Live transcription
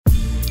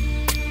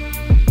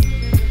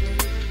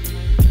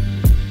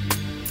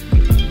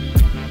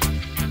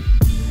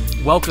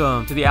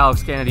Welcome to the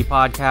Alex Kennedy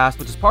Podcast,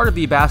 which is part of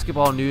the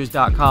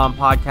basketballnews.com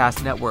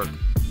podcast network.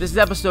 This is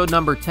episode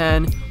number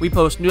 10. We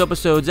post new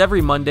episodes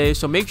every Monday,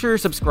 so make sure you're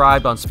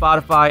subscribed on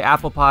Spotify,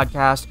 Apple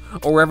Podcasts,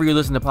 or wherever you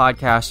listen to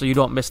podcasts so you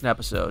don't miss an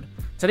episode.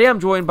 Today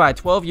I'm joined by a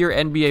 12-year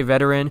NBA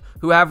veteran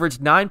who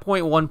averaged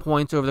 9.1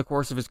 points over the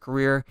course of his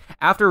career.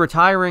 After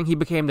retiring, he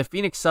became the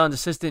Phoenix Suns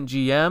assistant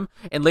GM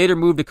and later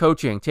moved to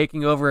coaching,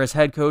 taking over as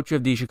head coach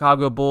of the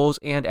Chicago Bulls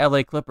and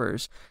LA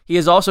Clippers. He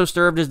has also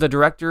served as the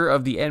director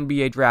of the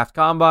NBA Draft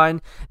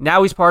Combine.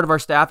 Now he's part of our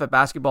staff at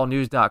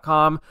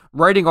basketballnews.com,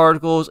 writing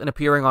articles and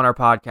appearing on our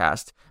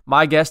podcast.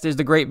 My guest is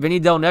the great Vinny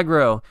Del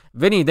Negro.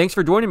 Vinny, thanks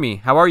for joining me.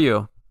 How are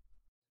you?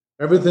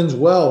 Everything's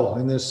well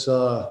in this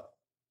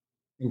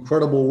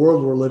incredible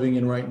world we're living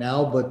in right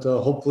now, but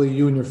hopefully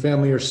you and your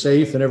family are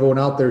safe and everyone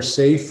out there is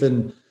safe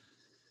and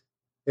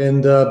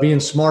being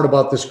smart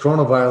about this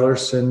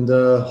coronavirus, and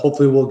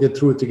hopefully we'll get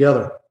through it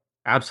together.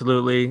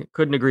 Absolutely.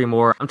 Couldn't agree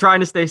more. I'm trying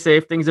to stay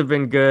safe. Things have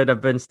been good.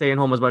 I've been staying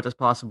home as much as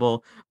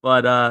possible,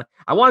 but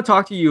I want to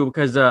talk to you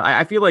because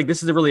I feel like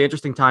this is a really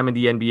interesting time in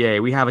the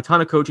NBA. We have a ton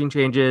of coaching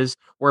changes.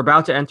 We're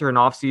about to enter an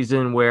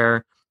offseason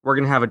where we're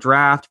going to have a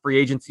draft, free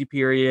agency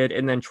period,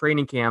 and then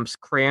training camps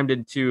crammed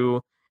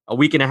into a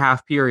week and a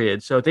half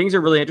period. So things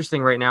are really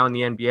interesting right now in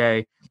the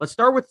NBA. Let's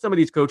start with some of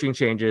these coaching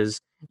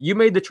changes. You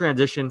made the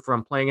transition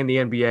from playing in the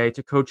NBA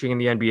to coaching in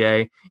the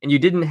NBA, and you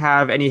didn't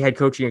have any head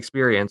coaching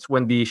experience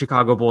when the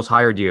Chicago Bulls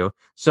hired you.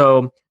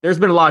 So there's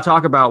been a lot of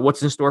talk about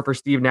what's in store for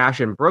Steve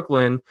Nash in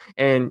Brooklyn.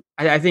 And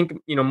I think,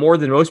 more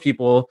than most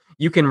people,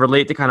 you can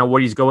relate to kind of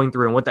what he's going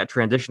through and what that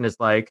transition is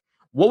like.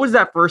 What was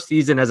that first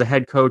season as a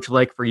head coach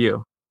like for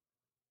you?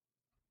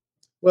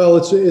 Well,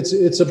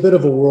 it's a bit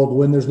of a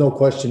whirlwind. There's no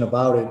question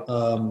about it.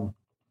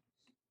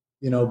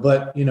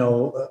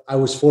 I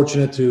was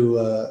fortunate to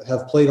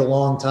have played a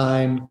long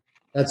time,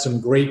 had some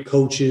great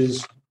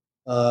coaches,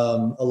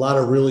 a lot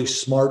of really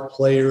smart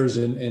players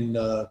and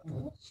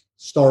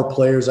star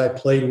players I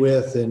played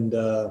with. And,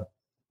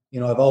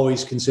 I've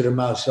always considered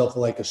myself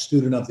like a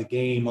student of the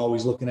game,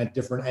 always looking at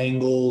different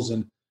angles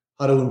and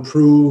how to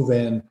improve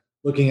and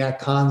looking at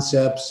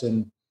concepts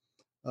and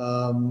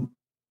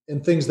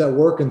things that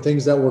work and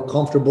things that were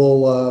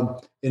comfortable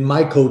in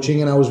my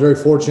coaching. And I was very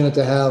fortunate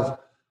to have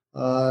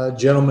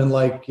gentlemen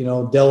like,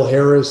 Del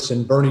Harris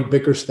and Bernie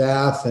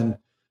Bickerstaff and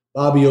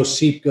Bobby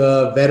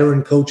Osipka,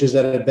 veteran coaches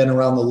that had been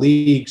around the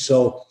league.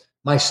 So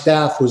my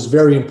staff was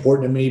very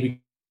important to me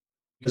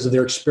because of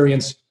their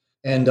experience.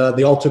 And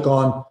they all took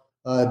on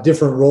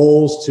different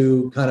roles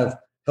to kind of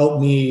help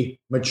me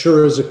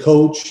mature as a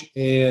coach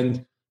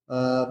and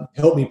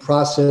help me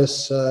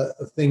process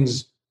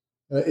things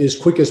as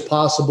quick as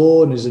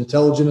possible and as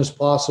intelligent as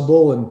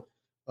possible. And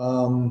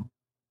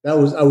I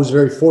was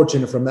very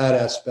fortunate from that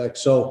aspect.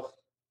 So,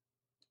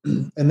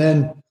 and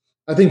then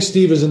I think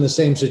Steve is in the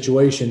same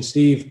situation.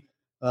 Steve,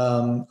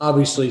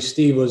 obviously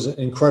Steve was an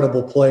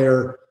incredible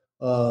player.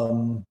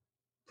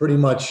 Pretty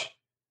much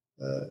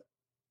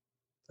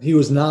he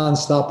was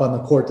nonstop on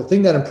the court. The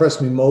thing that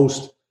impressed me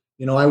most,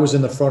 I was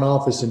in the front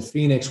office in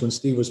Phoenix when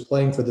Steve was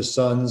playing for the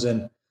Suns.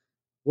 And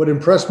what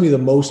impressed me the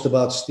most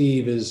about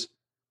Steve is,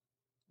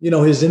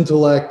 his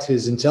intellect,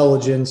 his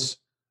intelligence,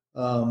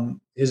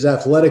 his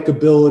athletic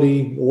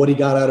ability, what he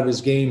got out of his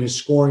game, his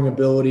scoring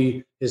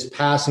ability, his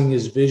passing,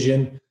 his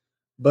vision.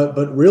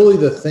 But really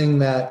the thing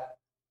that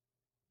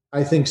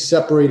I think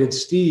separated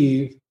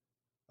Steve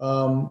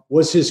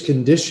was his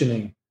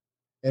conditioning.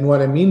 And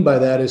what I mean by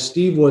that is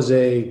Steve was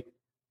a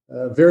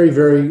very,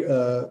 very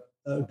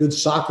good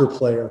soccer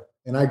player.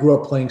 And I grew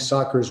up playing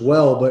soccer as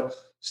well, but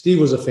Steve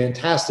was a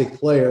fantastic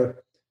player.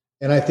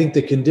 And I think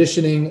the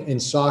conditioning in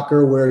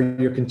soccer where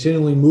you're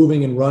continually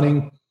moving and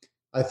running,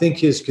 I think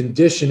his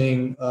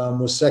conditioning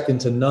was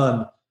second to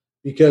none,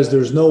 because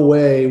there's no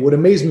way. What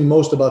amazed me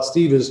most about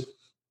Steve is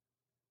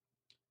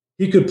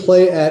he could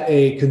play at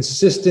a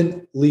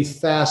consistently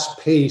fast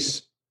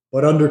pace,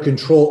 but under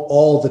control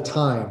all the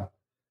time.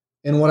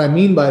 And what I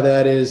mean by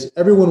that is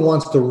everyone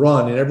wants to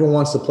run and everyone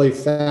wants to play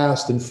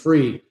fast and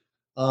free.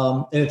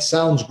 And it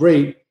sounds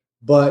great,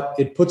 but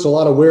it puts a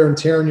lot of wear and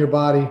tear in your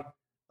body.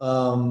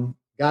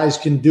 Guys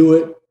can do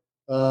it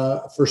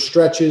for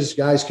stretches.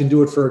 Guys can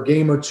do it for a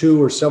game or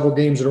two or several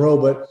games in a row.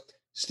 But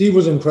Steve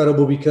was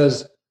incredible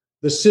because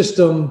the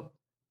system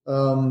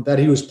that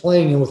he was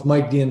playing in with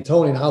Mike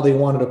D'Antoni and how they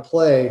wanted to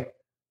play,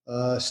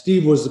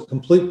 Steve was the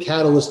complete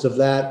catalyst of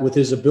that, with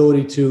his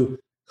ability to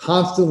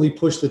constantly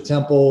push the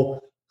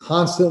tempo,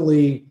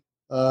 constantly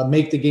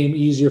make the game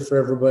easier for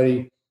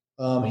everybody.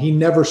 He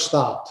never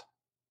stopped.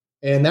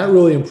 And that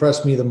really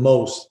impressed me the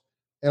most.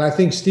 And I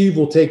think Steve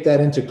will take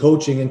that into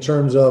coaching in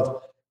terms of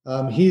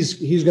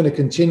he's going to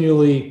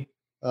continually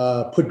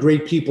put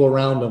great people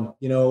around him.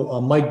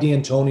 Mike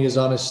D'Antoni is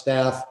on his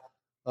staff,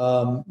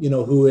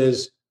 who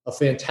is a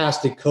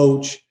fantastic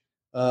coach,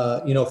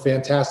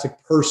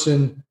 fantastic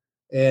person.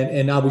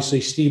 And obviously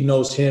Steve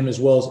knows him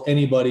as well as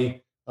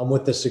anybody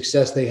with the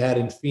success they had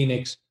in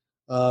Phoenix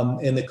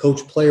and the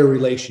coach-player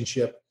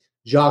relationship.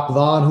 Jacques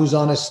Vaughn, who's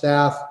on his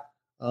staff,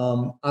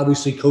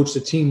 obviously coached the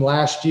team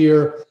last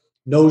year,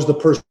 knows the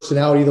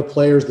personality of the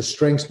players, the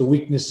strengths, the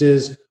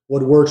weaknesses,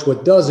 what works,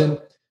 what doesn't.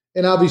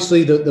 And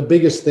obviously the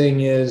biggest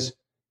thing is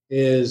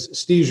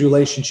Steve's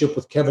relationship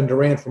with Kevin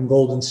Durant from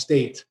Golden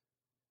State,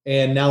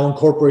 and now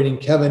incorporating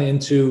Kevin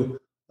into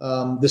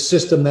the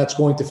system that's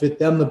going to fit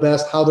them the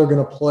best, how they're going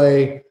to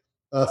play,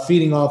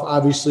 feeding off,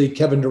 obviously,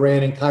 Kevin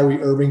Durant and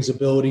Kyrie Irving's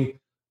ability,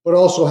 but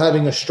also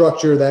having a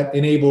structure that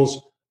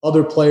enables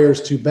other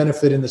players to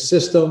benefit in the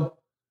system.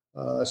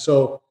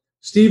 So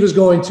Steve is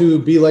going to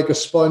be like a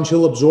sponge.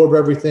 He'll absorb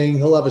everything.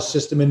 He'll have a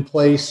system in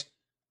place.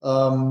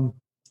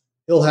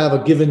 He'll have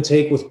a give and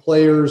take with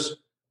players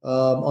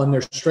on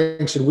their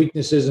strengths and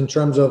weaknesses in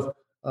terms of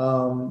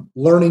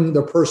learning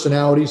their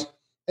personalities.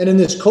 And in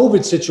this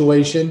COVID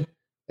situation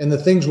and the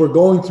things we're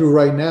going through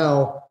right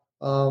now,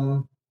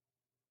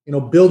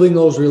 building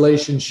those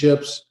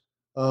relationships,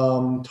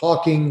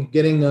 talking,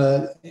 getting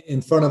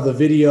in front of the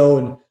video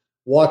and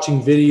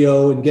watching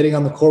video and getting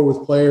on the court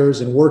with players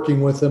and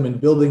working with them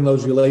and building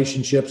those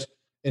relationships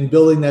and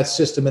building that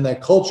system and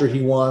that culture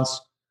he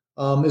wants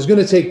is going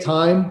to take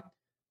time,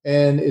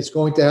 and it's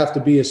going to have to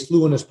be as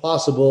fluent as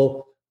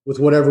possible with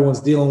what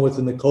everyone's dealing with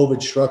in the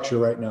COVID structure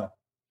right now.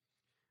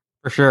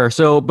 For sure.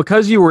 So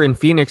because you were in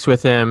Phoenix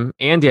with him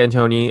and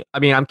D'Antoni, I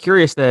mean, I'm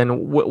curious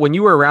then, when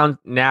you were around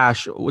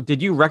Nash,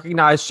 did you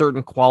recognize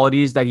certain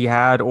qualities that he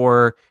had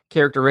or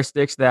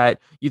characteristics that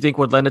you think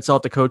would lend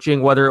itself to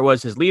coaching, whether it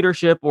was his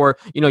leadership or,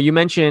 you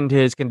mentioned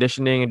his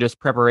conditioning and just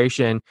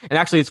preparation. And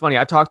actually, it's funny,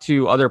 I talked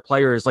to other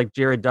players like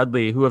Jared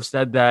Dudley who have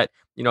said that,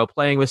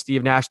 playing with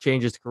Steve Nash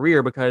changed his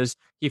career because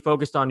he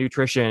focused on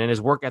nutrition and his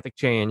work ethic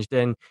changed,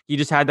 and he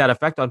just had that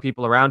effect on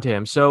people around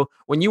him. So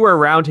when you were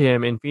around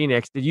him in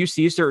Phoenix, did you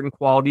see certain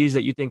qualities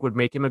that you think would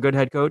make him a good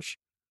head coach?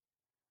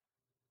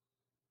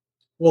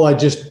 Well, I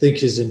just think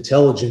his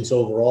intelligence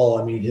overall,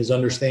 I mean, his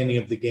understanding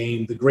of the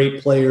game, the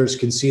great players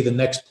can see the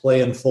next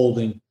play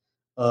unfolding,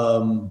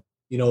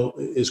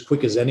 as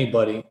quick as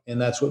anybody. And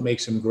that's what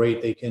makes him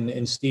great.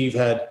 And Steve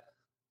had,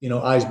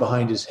 eyes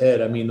behind his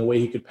head. I mean, the way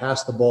he could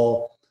pass the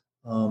ball,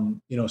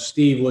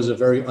 Steve was a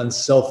very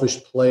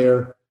unselfish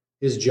player.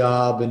 His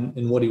job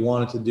and what he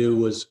wanted to do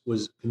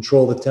was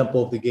control the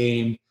tempo of the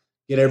game,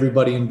 get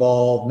everybody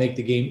involved, make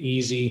the game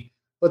easy.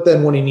 But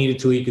then when he needed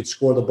to, he could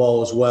score the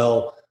ball as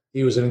well.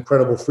 He was an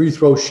incredible free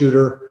throw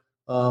shooter.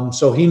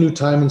 So he knew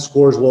time and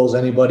score as well as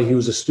anybody. He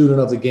was a student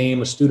of the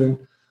game, a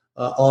student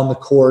on the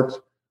court,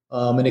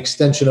 an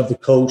extension of the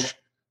coach.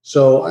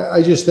 So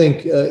I just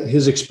think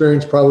his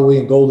experience probably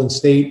in Golden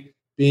State,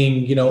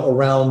 being,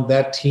 around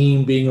that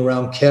team, being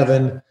around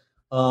Kevin,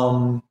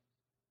 and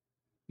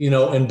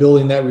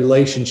building that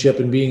relationship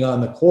and being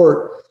on the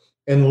court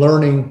and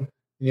learning,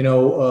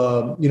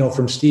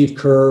 from Steve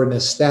Kerr and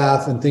his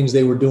staff and things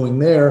they were doing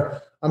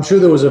there. I'm sure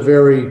there was a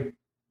very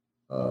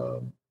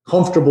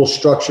comfortable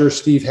structure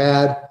Steve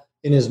had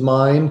in his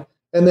mind.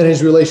 And then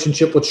his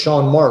relationship with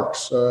Sean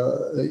Marks,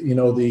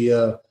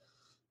 the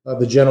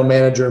general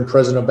manager and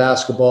president of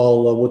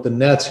basketball with the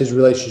Nets, his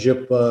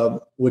relationship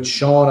with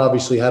Sean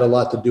obviously had a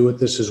lot to do with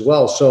this as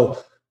well. So,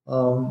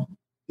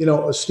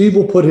 Steve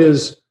will put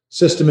his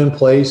system in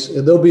place.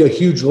 There'll be a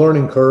huge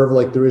learning curve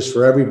like there is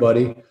for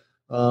everybody.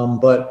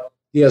 But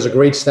he has a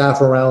great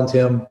staff around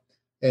him,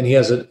 and he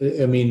has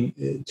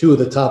two of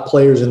the top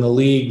players in the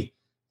league,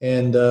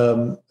 and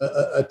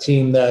a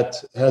team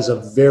that has a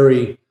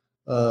very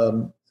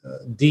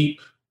deep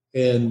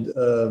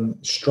and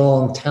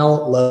strong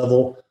talent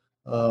level.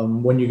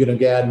 When you're going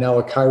to add now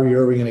a Kyrie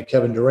Irving and a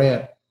Kevin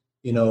Durant,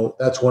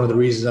 that's one of the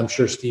reasons I'm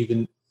sure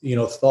Steven,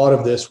 thought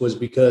of this, was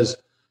because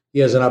he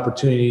has an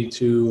opportunity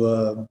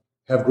to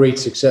have great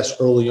success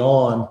early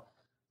on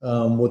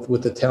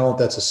with the talent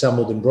that's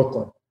assembled in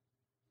Brooklyn.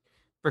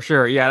 For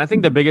sure. Yeah. And I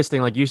think the biggest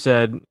thing, like you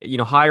said,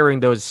 hiring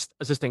those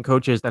assistant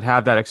coaches that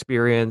have that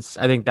experience,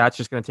 I think that's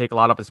just going to take a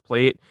lot off his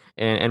plate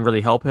and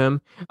really help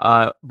him.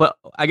 But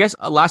I guess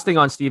last thing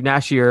on Steve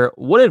Nash here,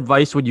 what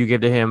advice would you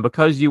give to him?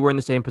 Because you were in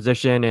the same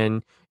position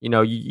and,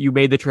 you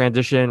made the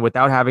transition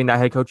without having that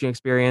head coaching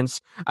experience.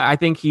 I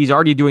think he's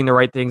already doing the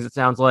right things, it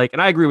sounds like.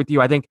 And I agree with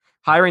you. I think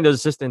hiring those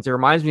assistants, it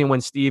reminds me of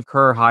when Steve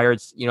Kerr hired,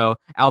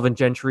 Alvin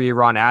Gentry,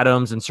 Ron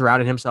Adams, and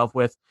surrounded himself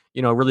with,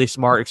 really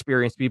smart,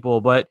 experienced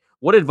people. But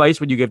what advice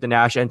would you give to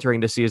Nash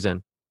entering the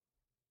season?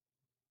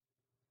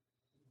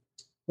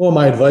 Well,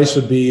 my advice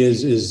would be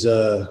is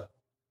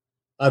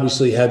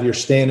obviously have your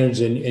standards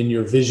and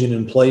your vision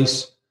in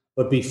place,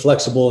 but be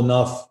flexible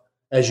enough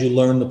as you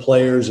learn the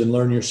players and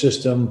learn your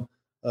system.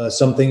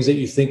 Some things that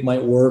you think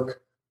might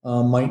work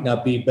might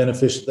not be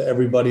beneficial to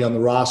everybody on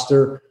the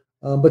roster.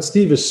 But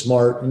Steve is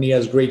smart and he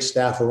has great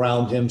staff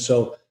around him,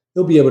 so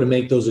he'll be able to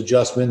make those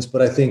adjustments.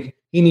 But I think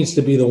he needs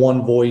to be the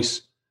one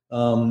voice.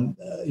 And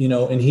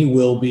he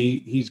will be.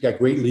 He's got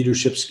great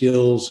leadership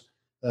skills.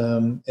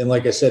 And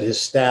like I said,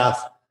 his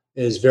staff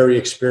is very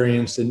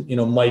experienced. And,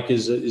 Mike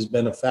has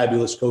been a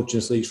fabulous coach in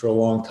this league for a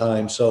long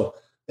time. So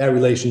that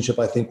relationship,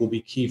 I think, will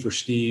be key for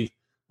Steve,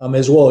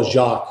 as well as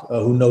Jacques,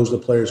 who knows the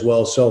players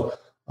well. So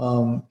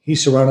he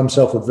surrounded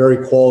himself with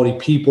very quality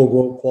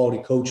people,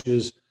 quality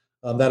coaches.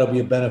 That'll be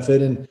a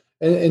benefit. And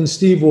and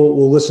Steve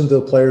will listen to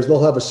the players.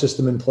 They'll have a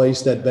system in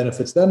place that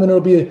benefits them, and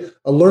it'll be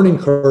a learning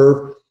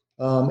curve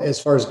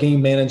as far as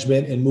game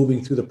management and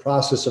moving through the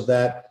process of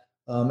that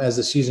as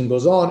the season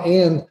goes on.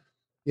 And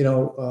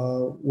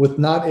with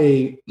not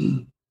a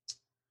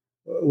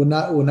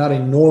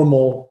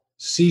normal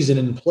season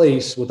in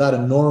place, without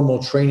a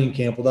normal training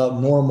camp, without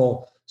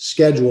normal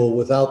schedule,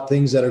 without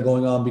things that are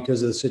going on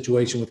because of the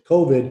situation with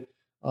COVID,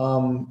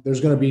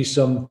 there's going to be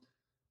some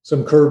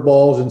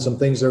curveballs and some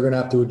things they're going to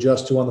have to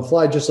adjust to on the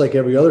fly, just like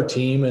every other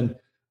team. And,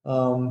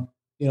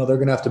 they're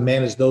going to have to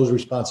manage those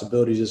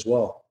responsibilities as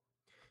well.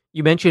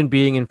 You mentioned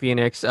being in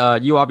Phoenix.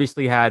 You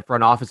obviously had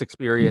front office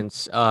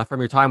experience from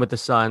your time with the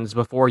Suns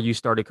before you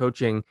started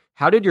coaching.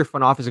 How did your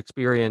front office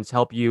experience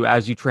help you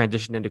as you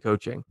transitioned into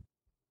coaching?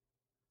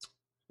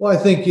 Well, I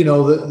think,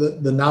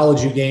 the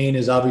knowledge you gain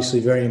is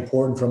obviously very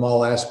important from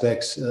all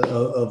aspects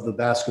of the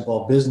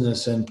basketball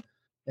business, and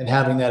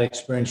having that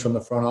experience from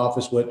the front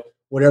office,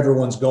 what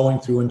everyone's going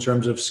through in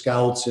terms of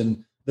scouts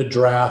and the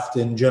draft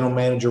and general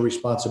manager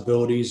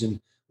responsibilities and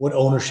what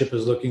ownership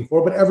is looking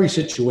for. But every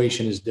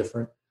situation is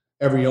different.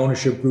 Every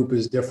ownership group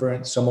is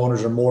different. Some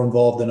owners are more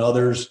involved than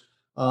others.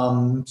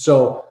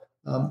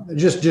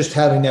 Just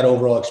having that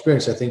overall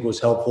experience, I think, was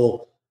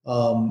helpful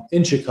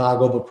in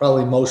Chicago, but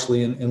probably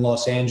mostly in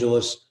Los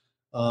Angeles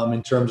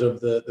in terms of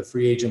the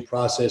free agent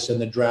process and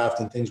the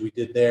draft and things we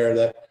did there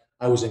that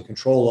I was in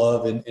control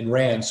of and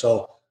ran.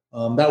 So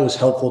that was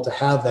helpful to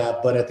have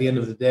that. But at the end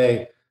of the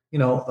day,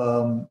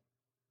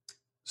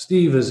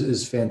 Steve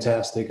is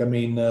fantastic. I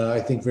mean, I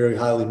think very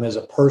highly of him as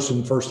a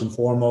person, first and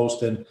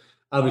foremost. And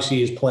obviously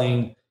his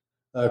playing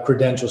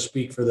credentials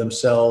speak for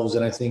themselves.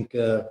 And I think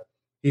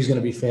he's going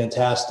to be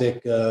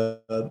fantastic,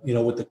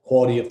 with the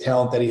quality of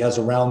talent that he has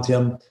around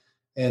him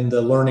and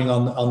learning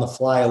on the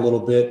fly a little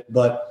bit.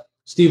 But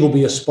Steve will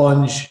be a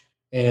sponge.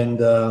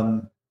 And,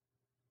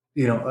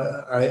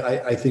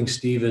 I think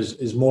Steve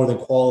is more than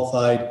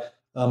qualified,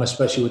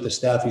 especially with the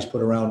staff he's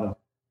put around him.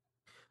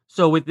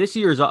 So with this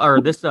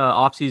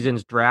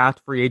offseason's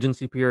draft, free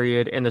agency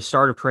period, and the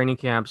start of training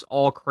camps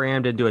all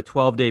crammed into a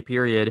 12-day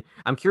period,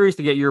 I'm curious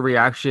to get your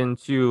reaction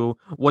to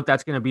what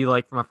that's going to be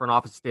like from a front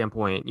office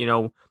standpoint.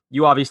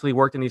 You obviously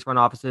worked in these front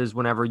offices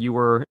whenever you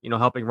were,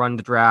 helping run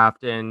the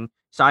draft and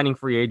signing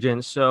free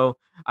agents. So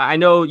I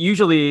know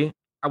usually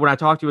when I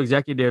talk to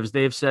executives,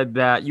 they've said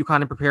that you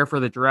kind of prepare for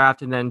the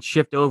draft and then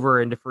shift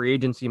over into free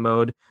agency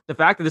mode. The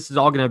fact that this is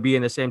all going to be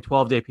in the same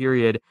 12-day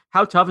period,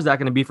 how tough is that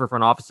going to be for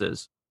front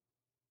offices?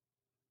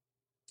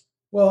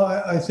 Well,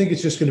 I think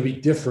it's just going to be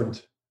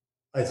different.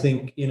 I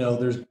think,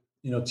 there's,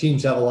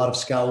 teams have a lot of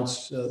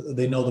scouts.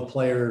 They know the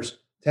players'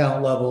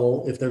 talent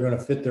level. If they're going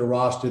to fit their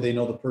roster, they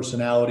know the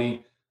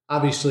personality.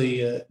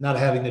 Obviously, not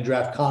having the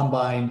draft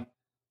combine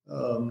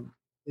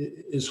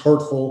is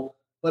hurtful.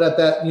 But at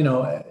that,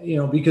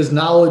 because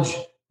knowledge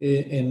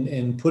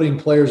in putting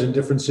players in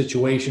different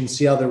situations,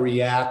 see how they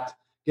react,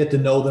 get to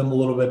know them a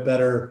little bit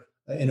better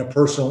in a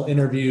personal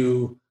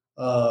interview.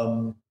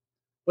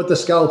 But the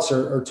scouts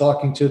are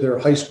talking to their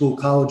high school,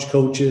 college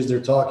coaches. They're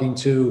talking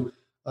to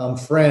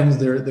friends.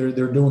 They're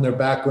doing their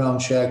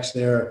background checks.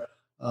 They're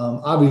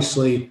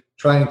obviously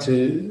trying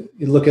to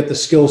look at the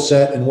skill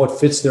set and what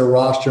fits their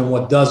roster and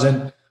what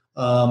doesn't.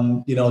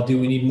 Do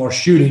we need more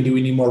shooting? Do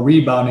we need more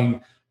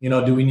rebounding?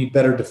 Do we need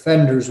better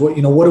defenders?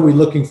 What are we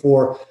looking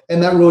for?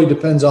 And that really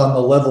depends on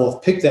the level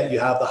of pick that you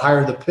have. The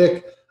higher the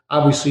pick,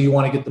 obviously you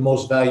want to get the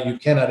most value you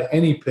can out of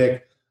any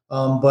pick.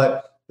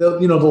 But the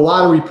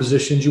lottery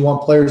positions, you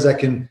want players that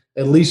can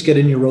at least get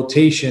in your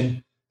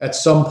rotation at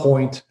some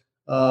point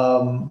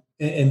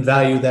and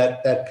value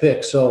that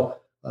pick. So,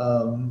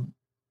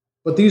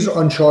 but these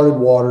are uncharted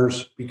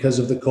waters because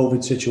of the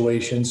COVID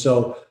situation.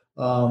 So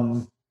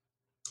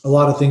a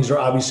lot of things are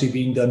obviously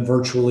being done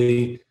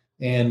virtually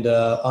and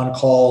on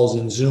calls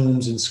and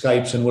Zooms and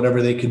Skypes and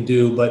whatever they can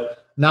do.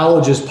 But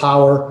knowledge is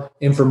power,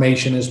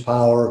 information is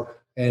power.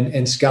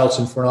 And scouts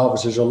and front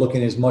officers are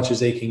looking as much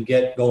as they can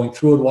get, going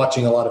through it,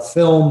 watching a lot of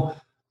film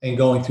and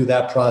going through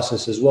that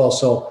process as well.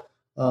 So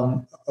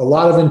a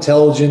lot of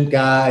intelligent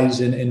guys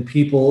and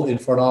people in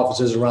front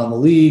offices around the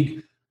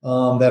league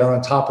that are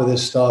on top of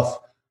this stuff.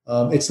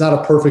 It's not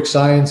a perfect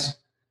science.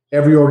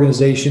 Every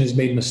organization has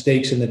made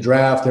mistakes in the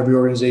draft. Every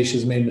organization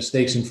has made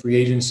mistakes in free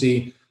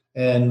agency.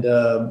 And,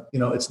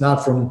 it's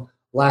not from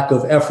lack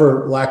of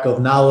effort, lack of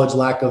knowledge,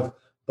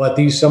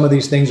 but some of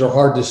these things are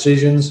hard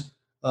decisions.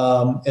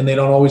 And they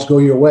don't always go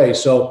your way.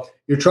 So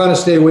you're trying to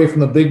stay away from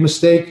the big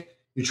mistake.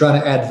 You're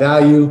trying to add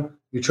value.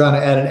 You're trying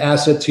to add an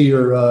asset to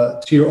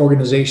your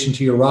organization,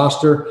 to your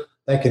roster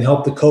that can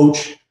help the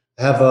coach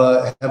have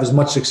as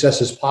much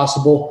success as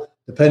possible,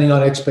 depending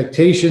on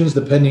expectations,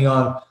 depending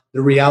on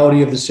the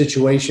reality of the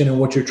situation and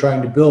what you're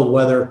trying to build,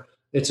 whether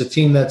it's a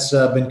team that's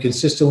been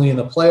consistently in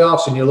the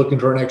playoffs and you're looking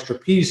for an extra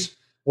piece,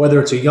 whether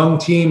it's a young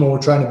team and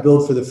we're trying to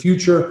build for the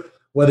future,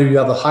 whether you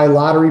have a high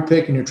lottery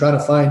pick and you're trying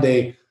to find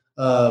a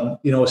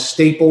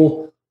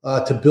staple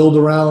to build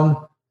around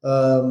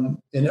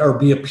or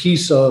be a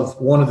piece of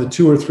one of the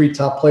 2 or 3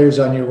 top players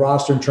on your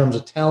roster in terms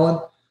of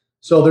talent.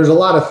 So there's a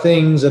lot of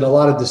things and a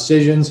lot of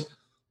decisions.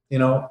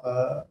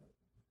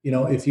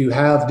 if you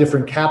have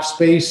different cap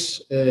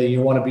space,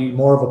 you want to be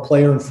more of a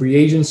player in free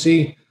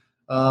agency,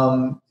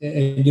 and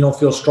you don't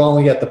feel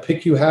strongly at the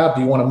pick you have.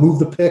 Do you want to move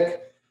the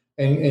pick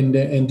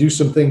and do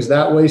some things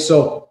that way?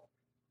 So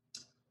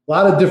a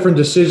lot of different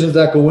decisions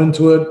that go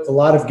into it, a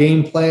lot of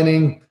game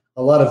planning,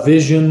 a lot of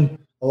vision,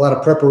 a lot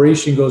of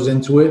preparation goes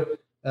into it.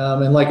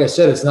 And like I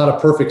said, it's not a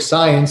perfect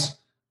science,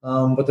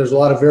 but there's a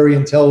lot of very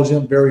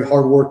intelligent, very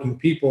hardworking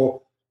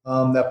people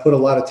that put a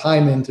lot of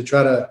time in to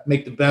try to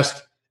make the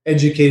best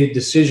educated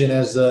decision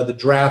as the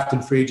draft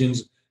and free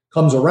agents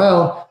comes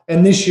around.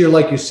 And this year,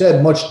 like you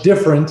said, much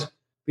different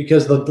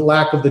because the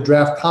lack of the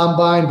draft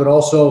combine, but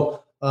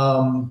also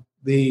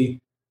the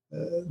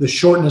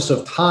shortness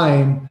of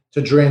time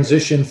to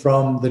transition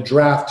from the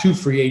draft to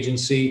free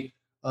agency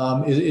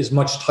is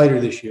much tighter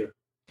this year.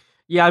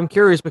 Yeah, I'm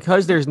curious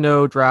because there's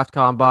no draft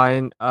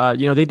combine. I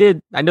know they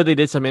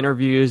did some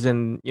interviews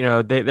and,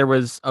 there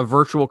was a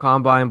virtual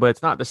combine, but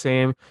it's not the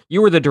same.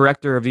 You were the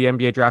director of the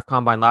NBA draft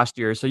combine last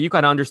year, so you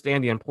kind of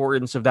understand the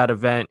importance of that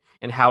event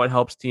and how it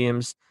helps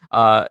teams.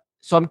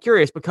 So I'm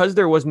curious because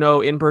there was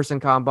no in-person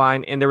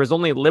combine and there was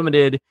only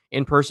limited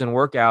in-person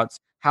workouts.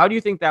 How do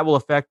you think that will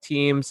affect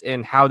teams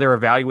and how they're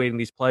evaluating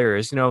these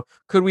players?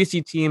 Could we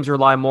see teams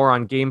rely more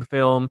on game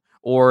film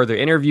or the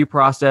interview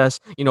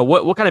process?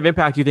 What kind of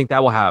impact do you think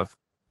that will have?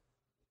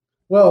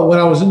 Well, when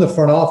I was in the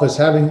front office,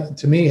 having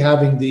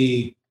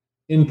the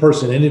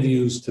in-person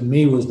interviews to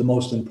me was the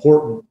most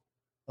important.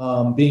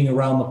 Being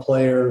around the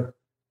player,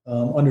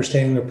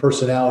 understanding their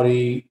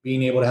personality,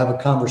 being able to have a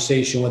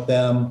conversation with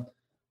them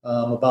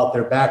about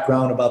their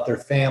background, about their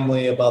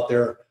family, about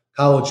their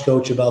college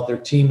coach, about their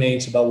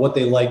teammates, about what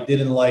they like,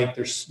 didn't like,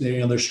 their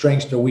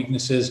strengths, their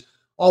weaknesses,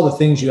 all the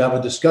things you have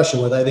a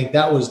discussion with. I think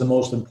that was the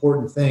most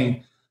important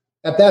thing.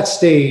 At that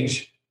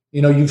stage,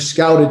 you've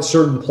scouted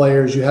certain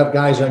players, you have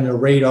guys on your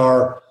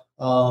radar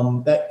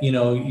that,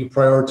 you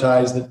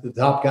prioritize the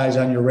top guys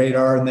on your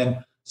radar, and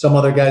then some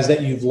other guys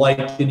that you've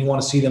liked and you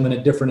want to see them in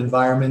a different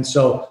environment.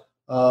 So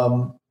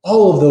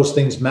all of those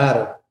things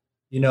matter,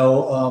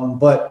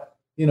 but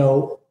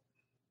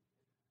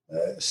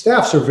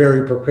staffs are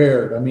very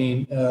prepared. I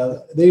mean,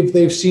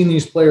 they've seen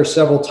these players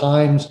several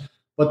times,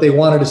 but they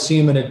wanted to see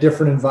them in a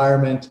different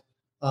environment.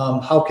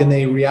 How can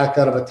they react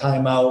out of a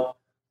timeout?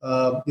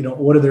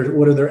 What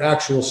are their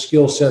actual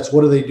skill sets?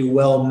 What do they do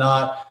well?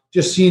 Not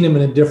just seeing them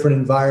in a different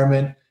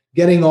environment,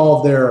 getting all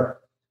of their.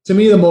 To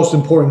me, the most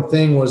important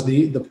thing was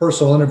the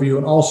personal interview,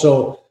 and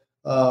also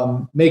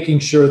making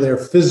sure their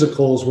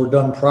physicals were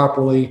done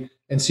properly,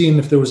 and seeing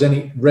if there was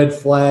any red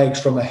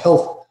flags from a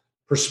health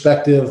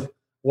perspective,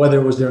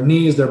 whether it was their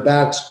knees, their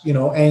backs,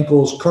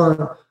 ankles,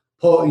 current,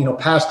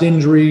 past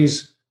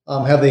injuries.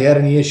 Have they had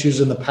any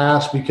issues in the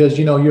past? Because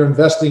you're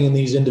investing in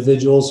these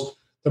individuals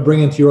to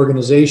bring into your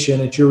organization.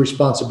 It's your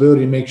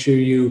responsibility to make sure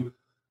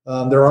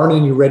there aren't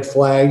any red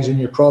flags, and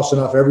you're crossing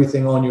off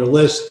everything on your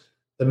list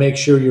to make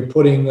sure you're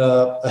putting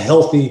a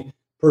healthy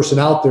person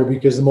out there,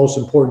 because the most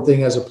important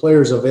thing as a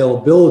player is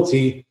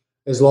availability.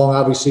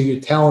 Obviously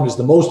your talent is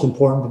the most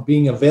important, but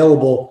being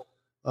available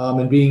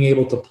and being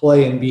able to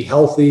play and be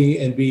healthy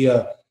and be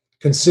a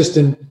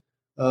consistent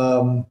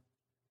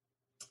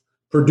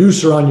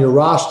producer on your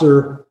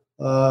roster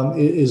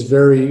is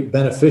very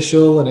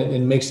beneficial, and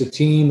it makes the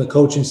team, the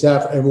coaching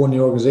staff, everyone in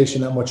the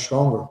organization that much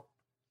stronger.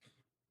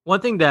 One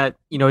thing that,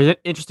 is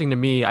interesting to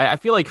me, I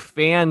feel like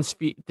fans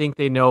think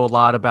they know a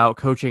lot about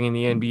coaching in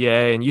the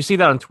NBA, and you see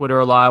that on Twitter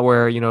a lot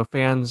where,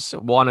 fans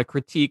want to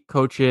critique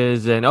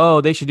coaches and, oh,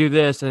 they should do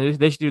this and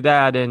they should do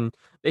that and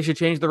they should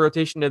change the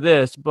rotation to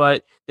this,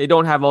 but they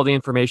don't have all the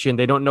information.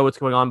 They don't know what's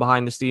going on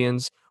behind the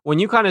scenes. When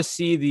you kind of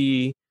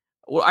see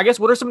I guess,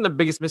 what are some of the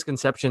biggest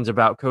misconceptions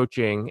about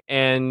coaching,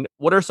 and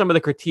what are some of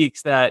the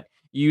critiques that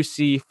you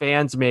see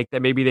fans make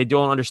that maybe they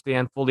don't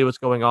understand fully what's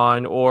going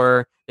on,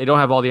 or they don't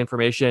have all the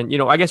information?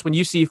 I guess when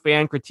you see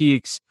fan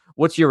critiques,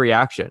 what's your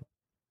reaction?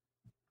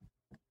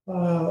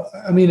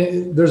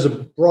 There's a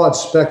broad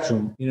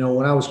spectrum.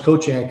 When I was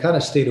coaching, I kind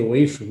of stayed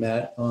away from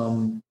that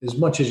as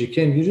much as you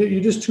can.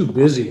 You're just too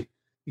busy.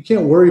 You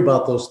can't worry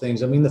about those things.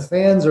 The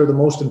fans are the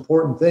most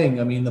important thing.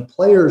 The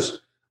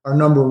players are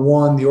number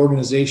one, the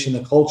organization,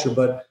 the culture,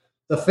 but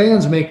the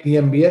fans make the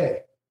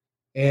NBA.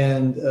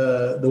 And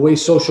the way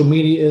social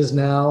media is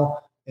now,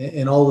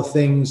 and all the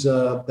things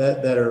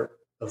that are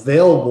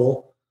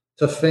available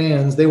to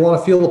fans, they want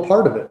to feel a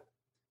part of it.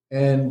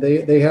 And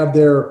they have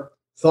their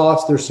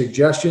thoughts, their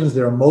suggestions,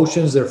 their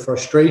emotions, their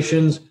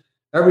frustrations,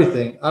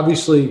 everything.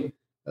 Obviously,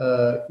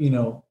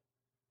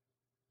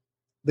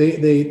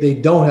 they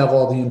don't have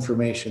all the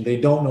information. They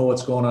don't know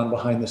what's going on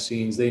behind the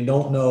scenes. They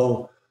don't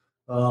know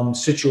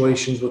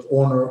situations with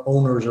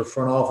owners or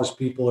front office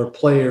people or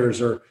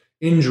players or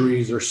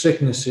injuries or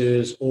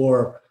sicknesses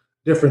or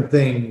different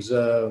things.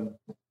 They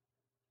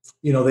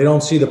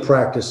don't see the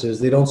practices.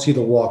 They don't see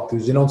the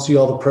walkthroughs. They don't see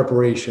all the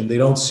preparation. They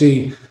don't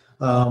see,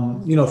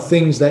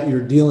 things that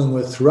you're dealing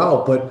with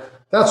throughout. But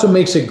that's what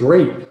makes it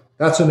great.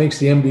 That's what makes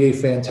the NBA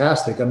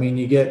fantastic.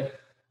 You get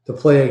to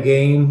play a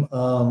game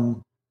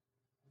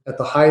at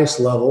the highest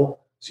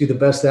level, see the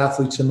best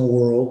athletes in the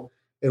world.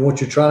 And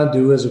what you're trying to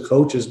do as a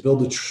coach is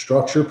build a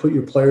structure, put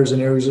your players in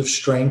areas of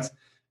strength,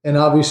 and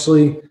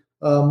obviously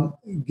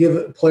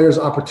give players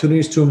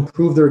opportunities to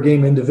improve their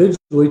game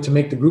individually to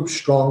make the group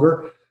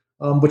stronger.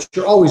 But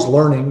you're always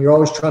learning. You're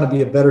always trying to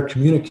be a better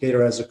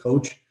communicator as a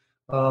coach,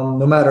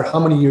 no matter how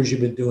many years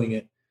you've been doing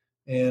it.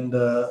 And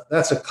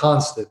that's a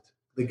constant.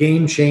 The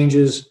game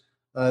changes,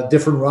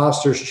 different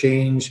rosters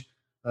change,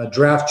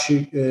 draft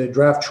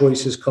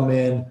choices come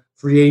in,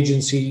 free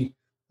agency.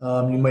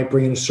 You might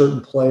bring in a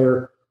certain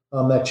player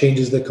that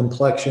changes the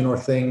complexion or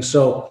things.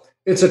 So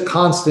it's a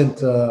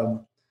constant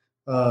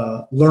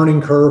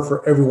learning curve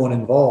for everyone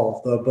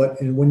involved.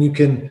 But when you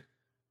can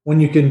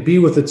be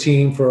with a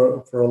team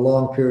for a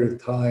long period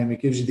of time,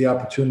 it gives you the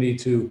opportunity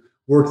to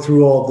work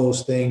through all of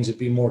those things and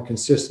be more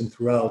consistent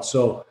throughout.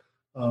 So,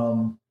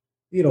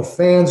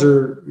 fans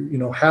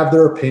have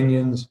their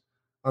opinions.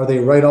 Are they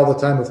right all the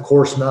time? Of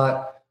course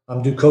not.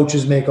 Do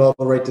coaches make all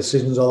the right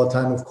decisions all the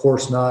time? Of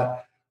course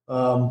not.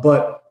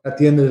 But at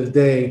the end of the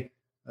day,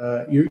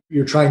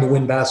 you're trying to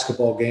win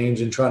basketball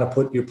games and trying to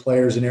put your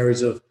players in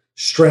areas of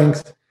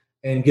strength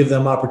and give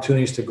them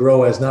opportunities to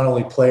grow as not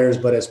only players,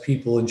 but as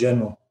people in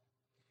general.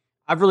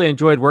 I've really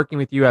enjoyed working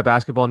with you at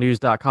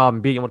basketballnews.com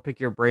and being able to pick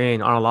your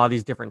brain on a lot of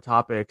these different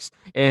topics.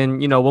 And,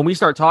 when we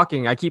start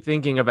talking, I keep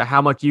thinking about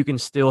how much you can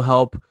still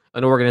help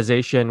an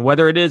organization,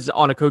 whether it is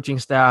on a coaching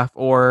staff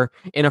or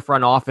in a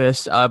front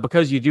office,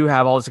 because you do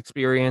have all this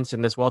experience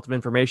and this wealth of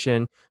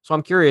information. So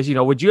I'm curious,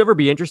 would you ever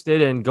be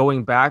interested in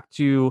going back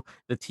to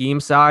the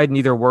team side and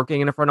either working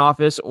in a front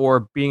office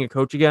or being a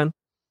coach again?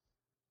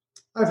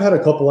 I've had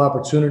a couple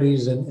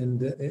opportunities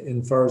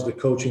in far as the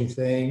coaching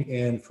thing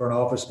and front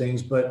office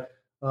things, but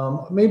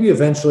maybe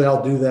eventually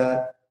I'll do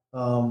that.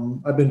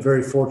 I've been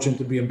very fortunate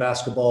to be in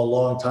basketball a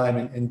long time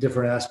in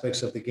different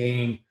aspects of the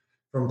game,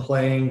 from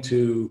playing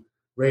to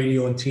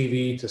radio and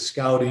TV to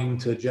scouting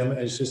to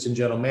assistant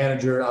general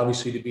manager,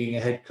 obviously to being a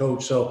head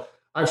coach. So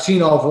I've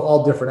seen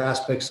all different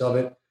aspects of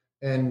it.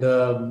 And,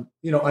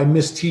 I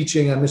miss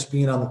teaching. I miss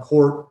being on the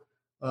court.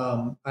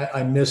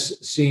 I miss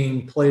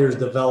seeing players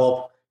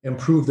develop,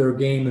 improve their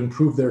game,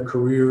 improve their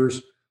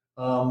careers.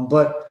 There's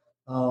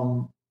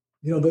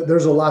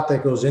a lot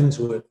that goes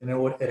into it.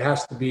 It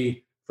has to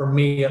be, for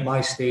me at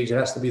my stage, it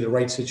has to be the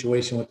right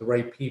situation with the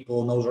right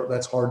people, and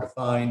that's hard to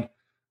find.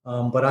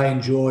 But I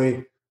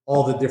enjoy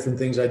all the different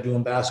things I do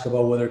in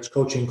basketball, whether it's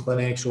coaching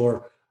clinics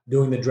or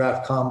doing the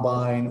draft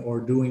combine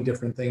or doing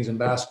different things in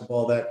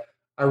basketball that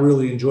I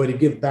really enjoy to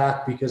give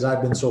back, because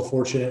I've been so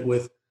fortunate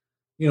with,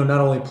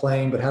 not only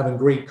playing, but having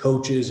great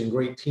coaches and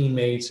great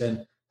teammates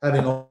and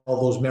having all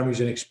those memories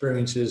and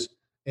experiences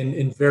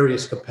in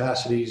various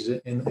capacities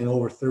in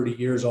over 30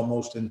 years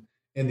almost in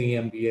the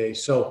NBA.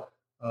 So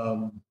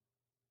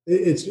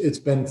it's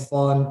been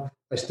fun.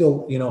 I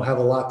still, have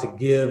a lot to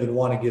give and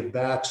want to give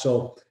back.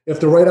 So if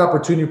the right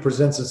opportunity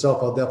presents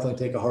itself, I'll definitely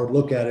take a hard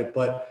look at it.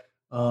 But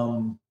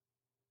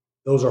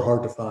those are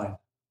hard to find.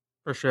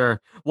 For sure.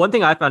 One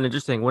thing I found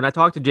interesting when I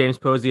talked to James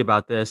Posey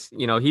about this,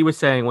 he was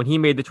saying when he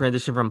made the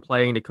transition from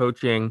playing to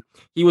coaching,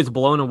 he was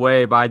blown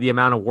away by the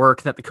amount of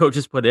work that the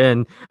coaches put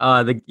in.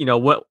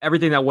 What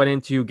everything that went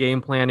into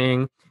game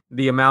planning,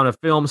 the amount of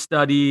film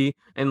study,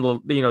 and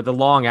the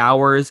long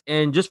hours.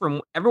 And just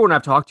from everyone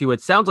I've talked to,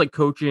 it sounds like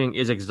coaching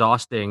is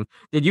exhausting.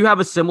 Did you have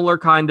a similar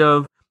kind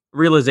of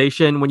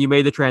realization when you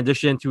made the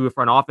transition to a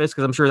front office?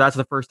 Because I'm sure that's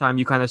the first time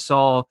you kind of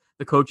saw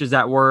the coaches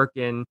at work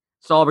and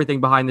saw everything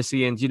behind the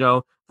scenes.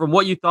 From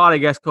what you thought, I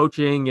guess,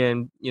 coaching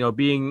and,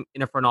 being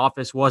in a front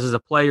office was as a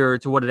player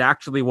to what it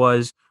actually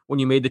was when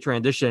you made the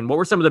transition. What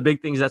were some of the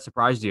big things that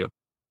surprised you?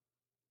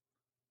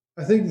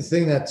 I think the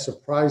thing that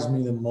surprised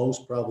me the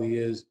most probably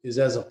is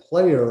as a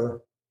player,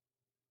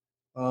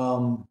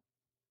 I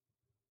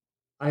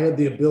had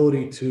the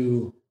ability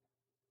to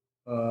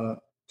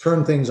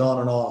turn things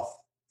on and off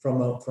from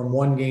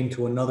one game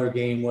to another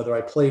game, whether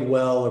I played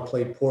well or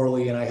played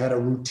poorly, and I had a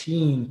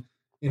routine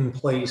in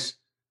place.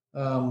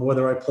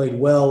 Whether I played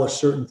well, a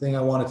certain thing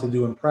I wanted to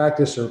do in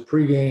practice or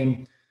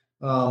pregame.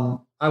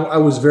 I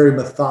was very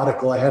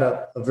methodical. I had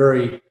a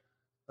very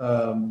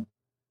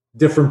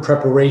different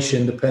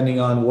preparation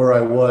depending on where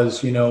I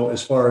was,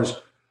 as far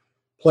as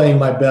playing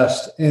my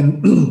best.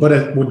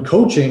 But with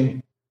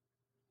coaching,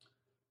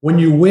 when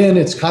you win,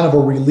 it's kind of a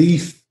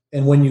relief,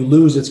 and when you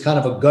lose, it's kind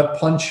of a gut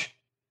punch,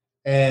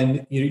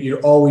 and you're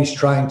always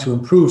trying to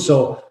improve.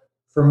 So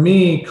for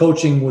me,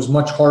 coaching was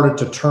much harder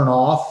to turn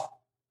off.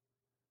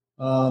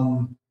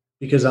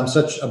 Because I'm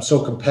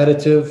so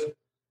competitive,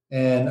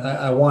 and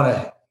I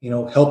want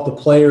to, help the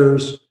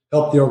players,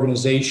 help the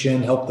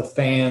organization, help the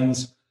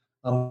fans,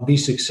 be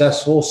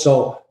successful.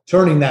 So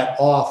turning that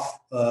off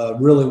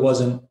really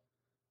wasn't.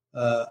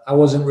 I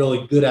wasn't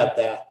really good at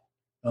that.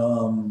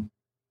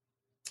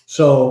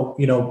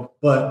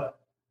 But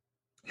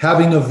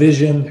having a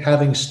vision,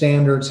 having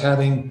standards,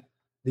 having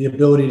the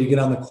ability to get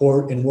on the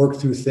court and work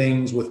through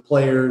things with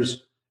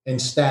players and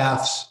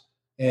staffs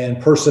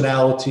and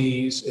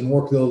personalities and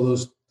work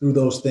through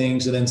those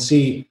things, and then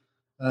see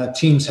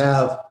teams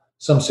have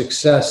some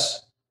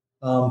success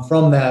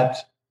from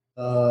that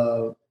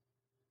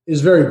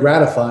is very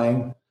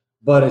gratifying.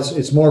 but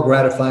it's more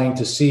gratifying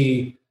to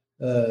see,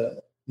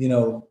 you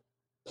know,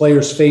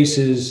 players'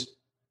 faces,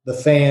 the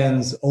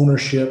fans,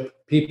 ownership,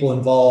 people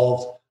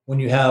involved when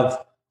you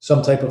have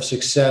some type of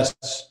success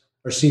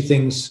or see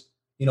things,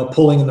 you know,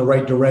 pulling in the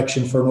right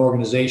direction for an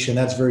organization.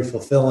 That's very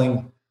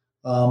fulfilling.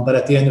 But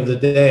at the end of the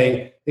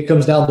day, it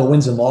comes down to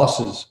wins and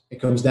losses. It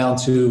comes down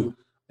to,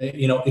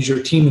 you know, is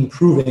your team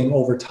improving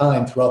over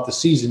time throughout the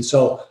season?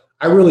 So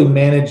I really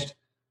managed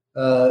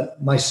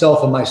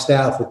myself and my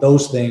staff with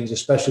those things,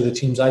 especially the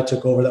teams I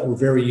took over that were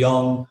very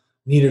young,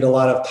 needed a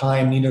lot of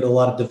time, needed a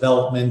lot of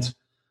development.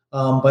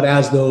 But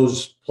as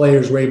those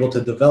players were able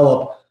to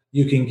develop,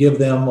 you can give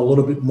them a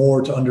little bit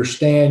more to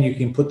understand. You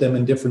can put them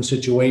in different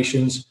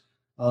situations.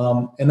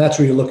 And that's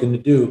what you're looking to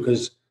do,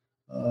 because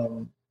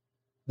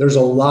there's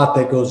a lot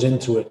that goes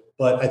into it.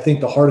 But I think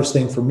the hardest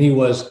thing for me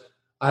was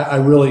I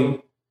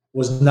really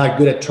was not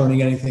good at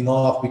turning anything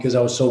off, because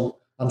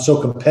I'm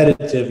so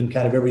competitive in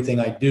kind of everything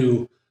I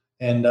do.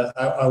 And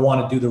I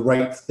want to do the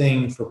right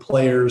thing for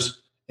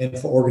players and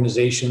for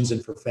organizations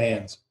and for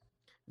fans.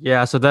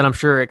 Yeah, so then I'm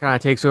sure it kind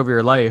of takes over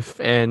your life.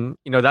 And,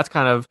 that's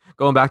kind of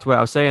going back to what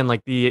I was saying,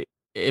 like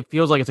it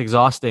feels like it's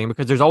exhausting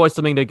because there's always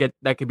something to get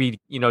that could be,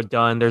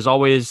 done. There's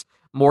always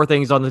more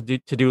things on the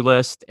to-do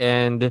list.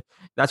 And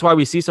that's why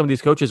we see some of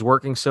these coaches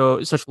working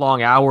such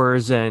long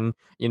hours and,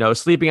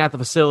 sleeping at the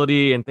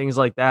facility and things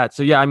like that.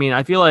 So yeah, I mean,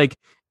 I feel like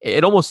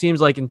it almost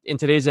seems like in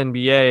today's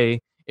NBA,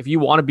 if you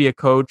want to be a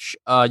coach,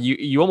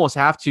 you almost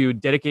have to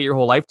dedicate your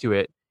whole life to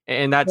it.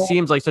 And that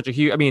seems like such a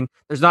huge, I mean,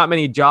 there's not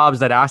many jobs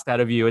that ask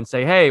that of you and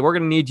say, hey, we're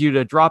going to need you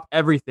to drop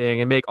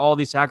everything and make all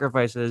these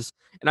sacrifices.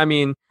 And I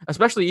mean,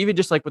 especially even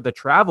just like with the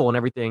travel and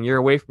everything, you're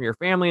away from your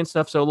family and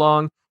stuff so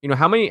long.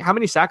 How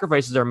many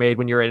sacrifices are made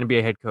when you're an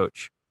NBA head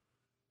coach?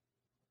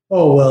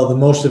 Oh, well, the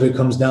most of it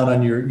comes down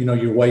on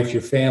your wife,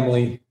 your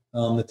family,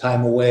 the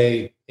time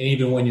away, and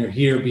even when you're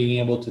here, being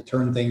able to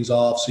turn things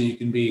off so you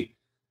can be,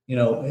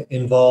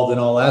 involved in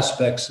all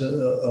aspects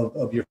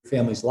of your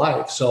family's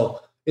life.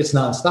 So it's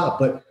nonstop.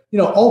 But,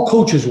 all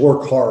coaches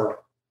work hard.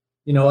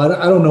 I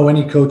don't know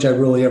any coach I've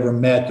really ever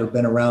met or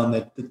been around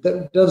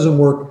that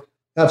doesn't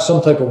have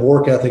some type of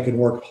work ethic and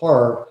work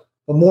hard.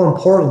 But more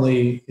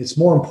importantly, it's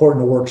more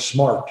important to work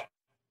smart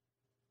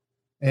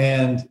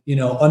and,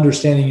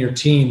 understanding your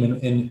team,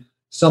 and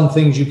some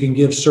things you can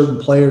give certain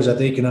players that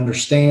they can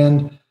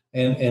understand,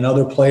 and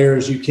other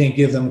players you can't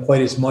give them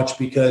quite as much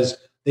because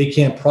they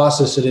can't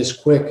process it as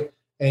quick,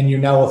 and you're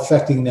now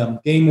affecting them.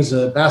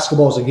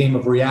 Basketball is a game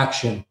of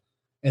reaction.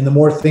 And the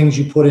more things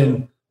you put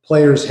in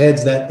players'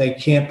 heads that they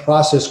can't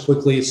process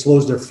quickly, it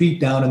slows their feet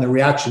down and the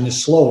reaction is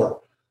slower.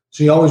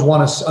 So you always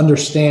want to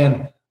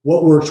understand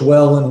what works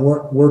well and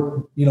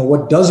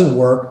what doesn't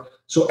work.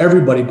 So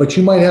everybody, but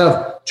you might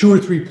have 2 or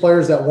 3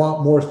 players that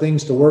want more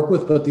things to work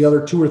with, but the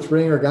other 2 or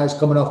 3 are guys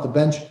coming off the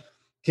bench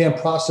can't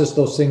process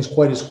those things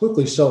quite as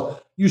quickly.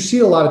 So you see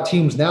a lot of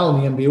teams now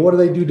in the NBA. What do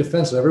they do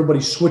defensively?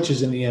 Everybody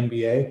switches in the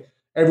NBA.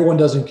 Everyone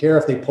doesn't care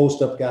if they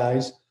post up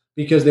guys,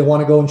 because they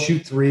want to go and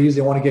shoot threes.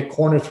 They want to get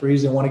corner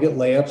threes. They want to get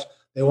layups.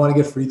 They want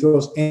to get free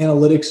throws.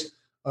 Analytics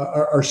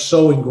are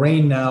so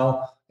ingrained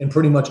now in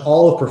pretty much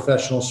all of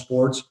professional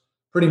sports,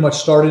 pretty much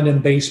started in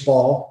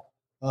baseball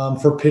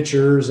for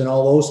pitchers and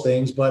all those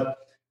things, but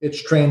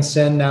it's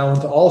transcend now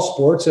into all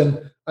sports.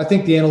 And I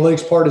think the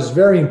analytics part is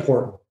very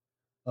important.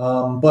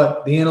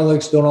 But the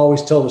analytics don't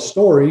always tell the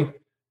story.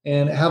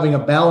 And having a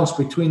balance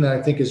between that,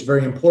 I think, is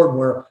very important,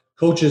 where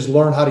coaches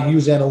learn how to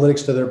use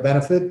analytics to their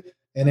benefit,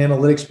 and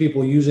analytics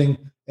people using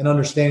and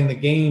understanding the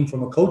game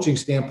from a coaching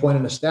standpoint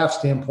and a staff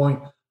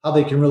standpoint, how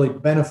they can really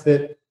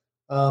benefit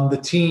the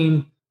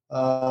team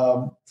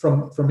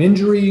from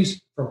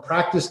injuries, from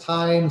practice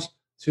times,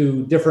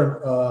 to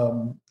different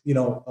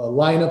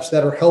lineups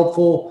that are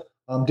helpful,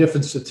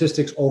 different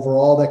statistics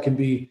overall that can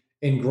be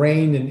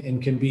ingrained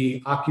and can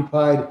be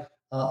occupied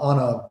on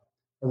a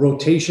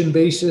rotation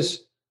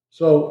basis.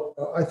 So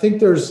I think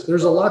there's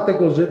a lot that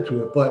goes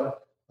into it,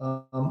 but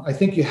I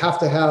think you have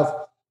to have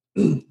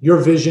your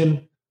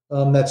vision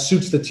that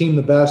suits the team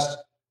the best,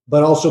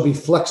 but also be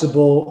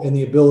flexible in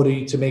the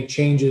ability to make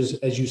changes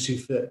as you see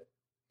fit.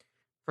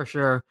 For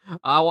sure.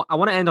 I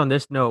want to end on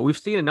this note. We've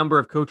seen a number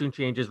of coaching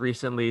changes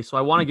recently, so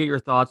I want to get your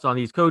thoughts on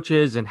these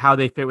coaches and how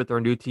they fit with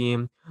their new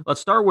team. Let's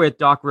start with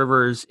Doc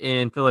Rivers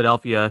in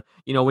Philadelphia.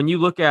 When you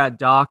look at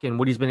Doc and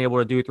what he's been able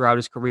to do throughout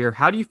his career,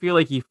 how do you feel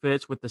like he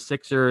fits with the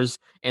Sixers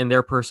and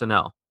their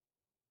personnel?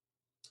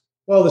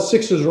 Well, the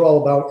Sixers are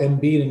all about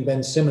Embiid and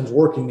Ben Simmons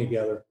working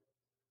together.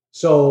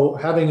 So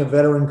having a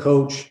veteran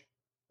coach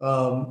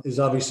is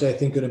obviously, I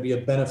think, going to be a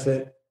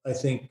benefit. I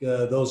think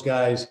those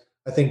guys,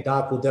 I think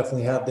Doc will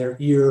definitely have their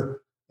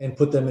ear and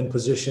put them in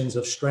positions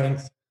of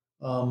strength.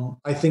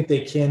 I think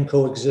they can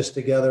coexist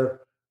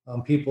together.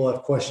 People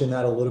have questioned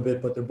that a little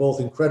bit, but they're both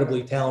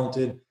incredibly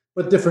talented,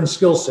 but different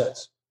skill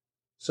sets.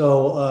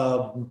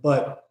 So,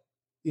 but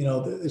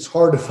it's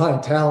hard to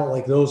find talent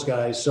like those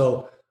guys.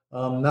 So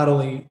not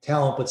only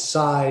talent, but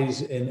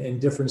size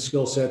and different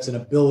skill sets and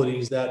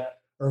abilities that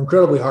are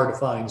incredibly hard to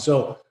find.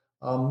 So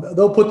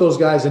they'll put those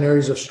guys in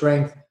areas of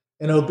strength,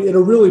 and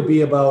it'll really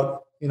be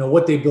about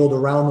what they build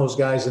around those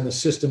guys and the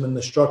system and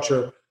the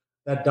structure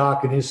that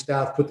Doc and his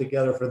staff put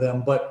together for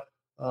them. But,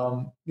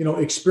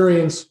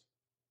 experience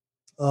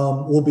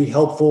will be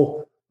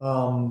helpful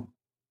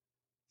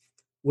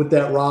with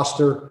that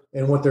roster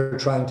and what they're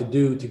trying to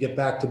do to get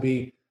back to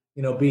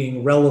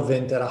being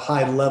relevant at a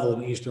high level in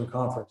the Eastern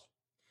Conference.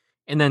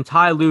 And then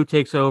Ty Lue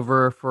takes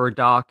over for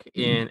Doc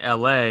in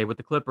LA with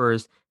the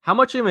Clippers. How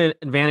much of an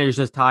advantage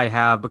does Ty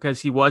have because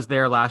he was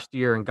there last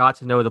year and got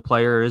to know the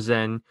players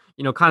and,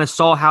 kind of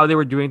saw how they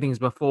were doing things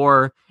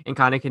before and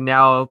kind of can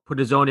now put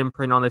his own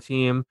imprint on the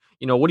team?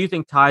 What do you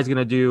think Ty's going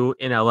to do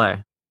in LA?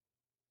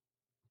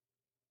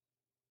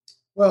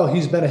 Well,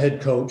 he's been a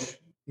head coach,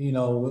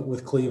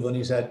 with Cleveland.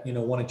 He's had,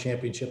 won a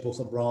championship with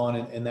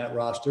LeBron and that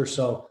roster.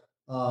 So,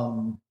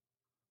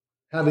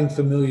 having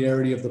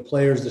familiarity of the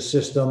players, the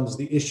systems,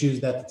 the issues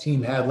that the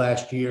team had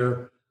last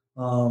year.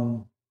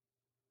 I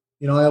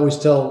always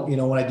tell,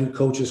 when I do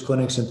coaches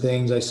clinics and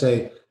things, I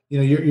say,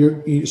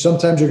 you're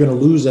sometimes you're going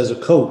to lose as a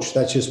coach.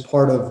 That's just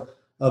part of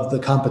the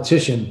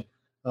competition.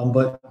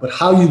 But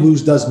how you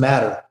lose does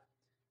matter.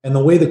 And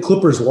the way the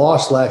Clippers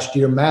lost last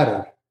year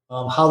mattered.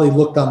 How they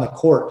looked on the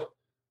court,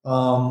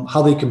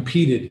 how they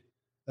competed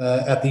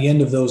at the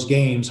end of those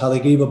games, how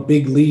they gave up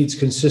big leads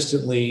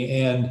consistently.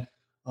 And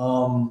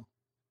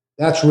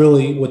that's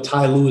really what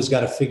Ty Lue has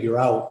got to figure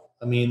out.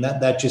 I mean,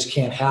 that just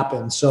can't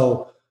happen.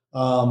 So,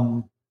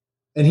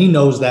 and he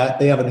knows that.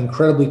 They have an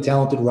incredibly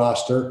talented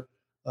roster.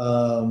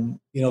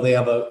 They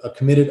have a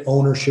committed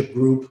ownership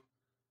group,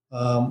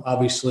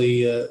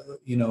 obviously,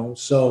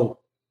 so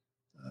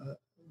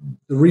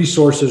the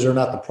resources are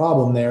not the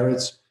problem there.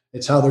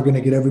 It's how they're going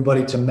to get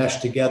everybody to mesh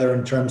together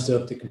in terms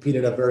of to compete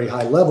at a very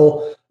high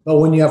level. But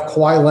when you have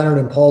Kawhi Leonard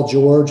and Paul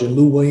George and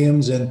Lou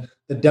Williams and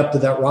the depth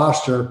of that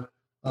roster,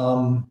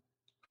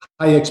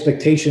 high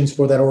expectations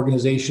for that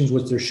organization,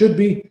 which there should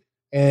be.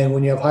 And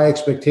when you have high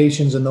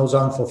expectations and those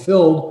aren't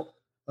fulfilled,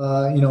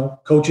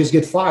 coaches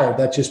get fired.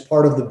 That's just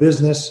part of the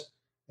business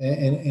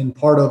and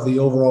part of the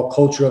overall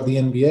culture of the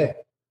NBA.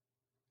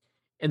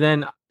 And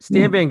then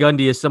Stan Van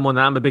Gundy is someone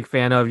that I'm a big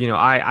fan of.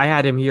 I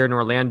had him here in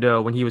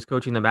Orlando when he was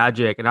coaching the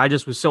Magic, and I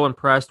just was so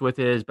impressed with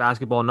his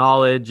basketball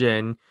knowledge.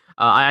 And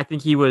I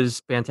think he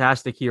was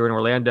fantastic here in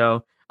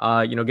Orlando,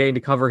 getting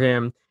to cover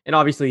him. And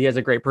obviously, he has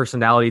a great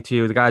personality,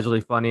 too. The guy's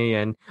really funny,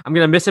 and I'm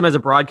going to miss him as a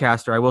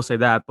broadcaster. I will say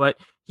that. But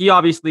he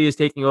obviously is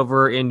taking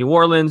over in New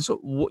Orleans.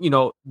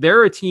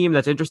 They're a team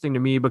that's interesting to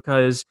me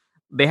because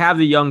they have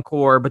the young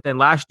core, but then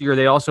last year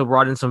they also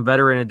brought in some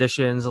veteran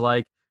additions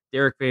like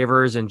Derek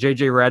Favors and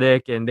JJ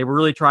Redick, and they were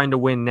really trying to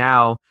win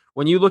now.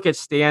 When you look at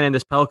Stan and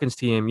this Pelicans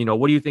team,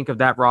 what do you think of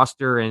that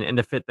roster and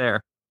the fit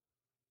there?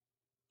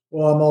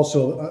 Well, I'm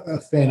also a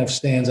fan of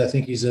Stan's. I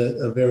think he's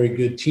a very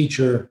good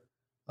teacher.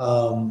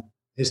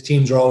 His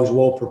teams are always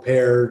well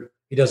prepared.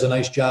 He does a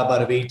nice job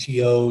out of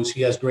ATOs.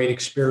 He has great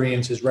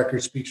experience. His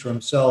record speaks for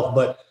himself.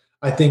 But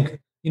I think,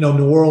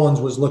 New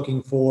Orleans was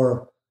looking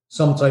for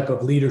some type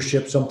of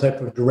leadership, some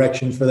type of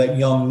direction for that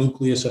young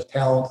nucleus of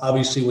talent,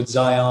 obviously with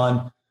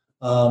Zion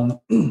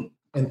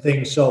and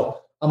things.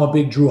 So I'm a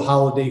big Drew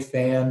Holiday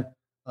fan,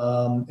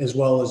 as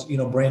well as,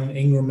 Brandon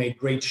Ingram made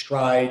great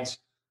strides.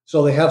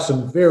 So they have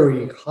some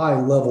very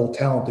high-level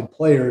talented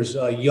players,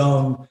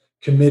 young,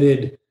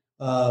 committed.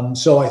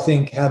 So I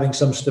think having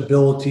some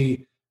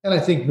stability, and I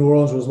think New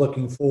Orleans was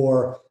looking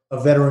for a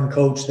veteran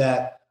coach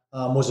that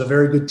was a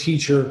very good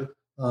teacher,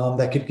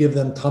 that could give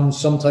them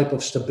some type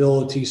of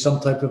stability, some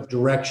type of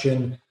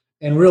direction,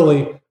 and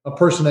really a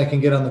person that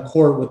can get on the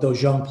court with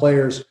those young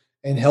players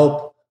and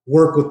help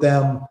work with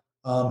them,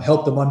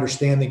 help them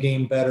understand the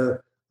game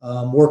better,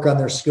 work on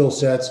their skill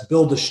sets,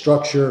 build a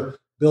structure,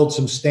 build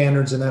some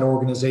standards in that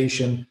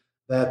organization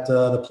that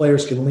the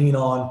players can lean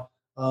on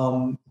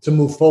to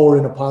move forward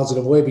in a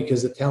positive way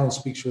because the talent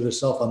speaks for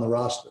itself on the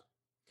roster.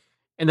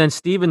 And then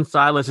Steven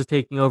Silas is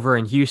taking over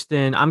in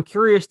Houston. I'm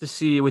curious to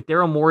see with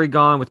Daryl Morey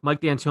gone, with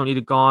Mike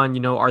D'Antoni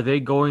gone, are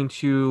they going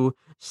to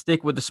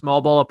stick with the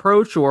small ball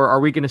approach, or are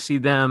we going to see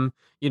them,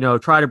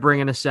 try to bring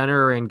in a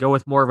center and go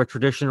with more of a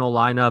traditional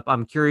lineup?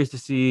 I'm curious to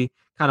see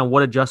kind of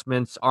what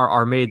adjustments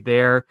are made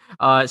there.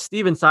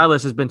 Steven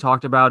Silas has been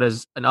talked about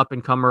as an up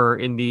and comer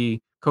in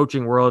the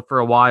coaching world for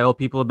a while.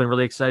 People have been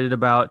really excited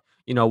about,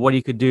 what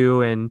he could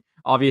do, and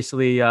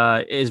obviously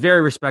is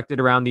very respected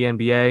around the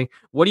NBA.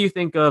 What do you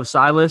think of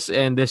Silas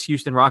and this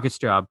Houston Rockets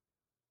job?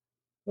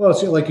 Well,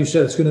 it's, like you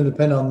said, it's going to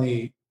depend on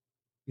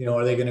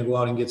are they going to go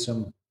out and get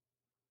some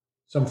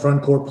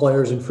front court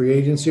players in free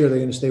agency? Or are they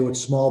going to stay with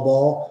small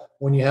ball?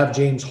 When you have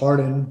James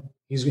Harden,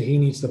 he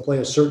needs to play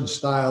a certain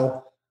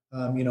style.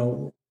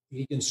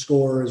 He can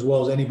score as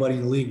well as anybody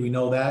in the league. We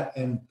know that.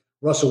 And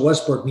Russell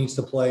Westbrook needs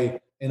to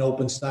play an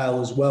open style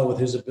as well with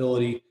his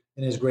ability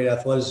and his great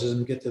athleticism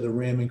to get to the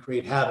rim and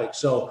create havoc.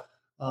 So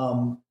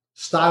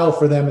style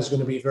for them is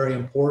going to be very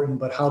important,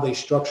 but how they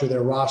structure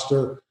their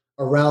roster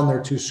around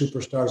their two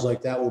superstars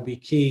like that will be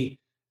key,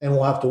 and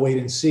we'll have to wait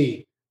and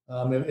see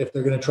if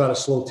they're going to try to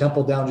slow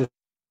tempo down just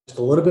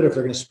a little bit, if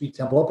they're going to speed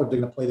tempo up, if they're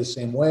going to play the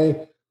same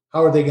way.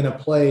 How are they going to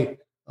play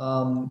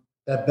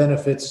that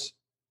benefits,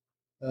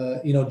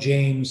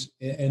 James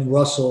and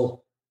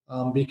Russell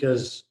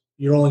because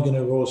you're only going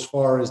to go as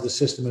far as the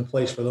system in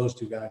place for those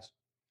two guys.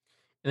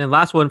 And then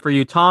last one for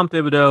you, Tom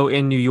Thibodeau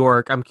in New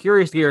York. I'm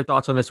curious to get your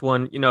thoughts on this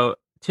one.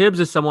 Tibbs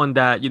is someone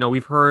that,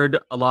 we've heard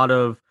a lot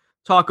of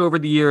talk over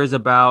the years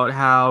about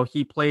how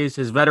he plays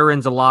his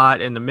veterans a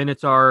lot and the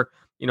minutes are,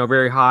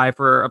 very high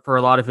for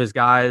a lot of his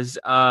guys.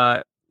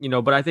 But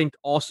I think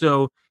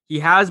also he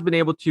has been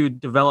able to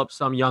develop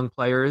some young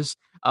players.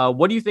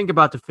 What do you think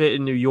about the fit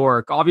in New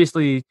York?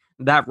 Obviously,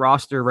 that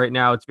roster right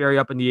now, it's very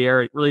up in the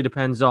air. It really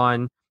depends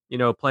on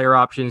player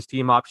options,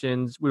 team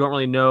options. We don't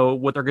really know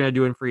what they're going to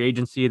do in free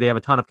agency. They have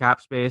a ton of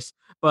cap space.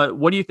 But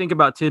what do you think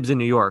about Tibbs in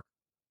New York?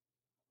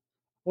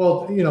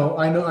 Well,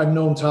 I've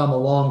known Tom a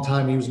long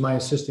time. He was my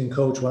assistant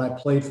coach when I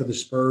played for the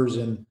Spurs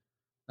in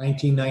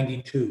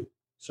 1992.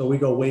 So we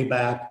go way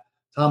back.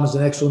 Tom is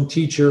an excellent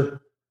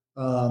teacher.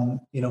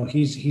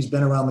 He's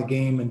been around the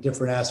game in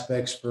different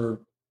aspects for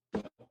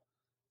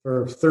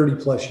 30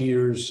 plus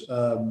years.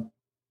 But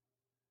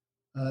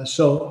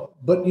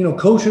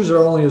coaches are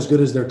only as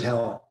good as their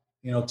talent.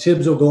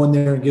 Tibbs will go in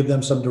there and give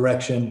them some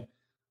direction,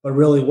 but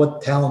really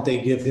what talent they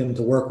give him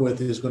to work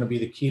with is going to be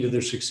the key to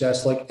their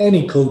success, like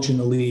any coach in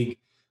the league.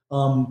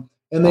 And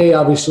they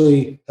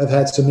obviously have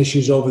had some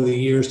issues over the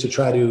years to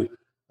try to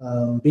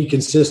be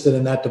consistent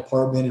in that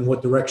department and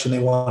what direction they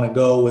want to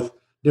go with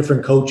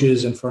different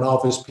coaches and front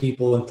office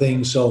people and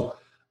things. So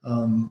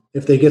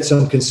if they get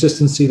some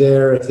consistency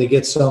there, if they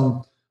get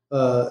some,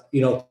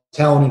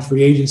 talent in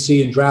free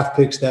agency and draft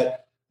picks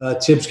that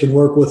Tibbs can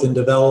work with and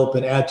develop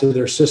and add to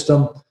their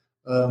system,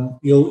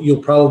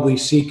 you'll probably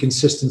see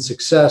consistent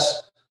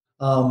success,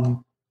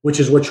 which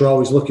is what you're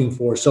always looking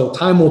for. So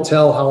time will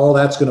tell how all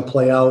that's going to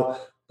play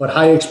out. But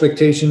high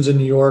expectations in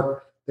New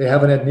York. They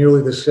haven't had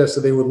nearly the success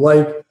that they would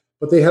like,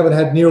 but they haven't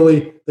had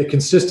nearly the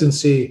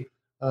consistency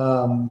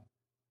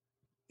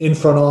in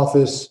front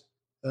office,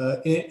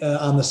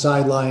 on the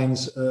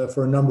sidelines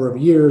for a number of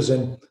years.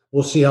 And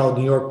we'll see how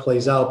New York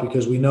plays out,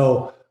 because we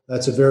know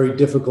that's a very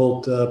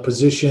difficult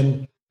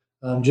position,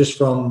 just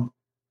from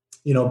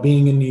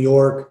being in New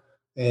York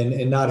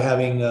and not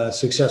having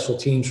successful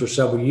teams for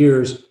several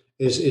years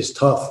is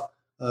tough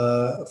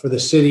for the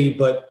city.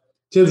 But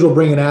Tibbs will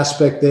bring an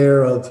aspect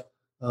there of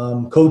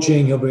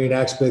coaching. He'll bring an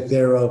aspect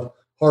there of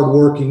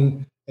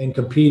hardworking and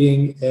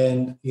competing,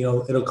 and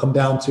it'll come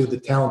down to the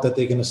talent that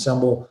they can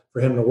assemble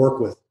for him to work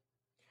with.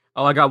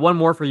 Oh, I got one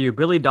more for you.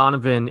 Billy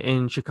Donovan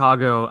in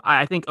Chicago.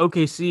 I think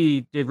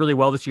OKC did really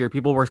well this year.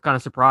 People were kind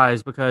of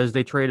surprised because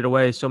they traded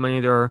away so many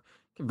of their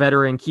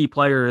veteran key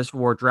players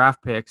for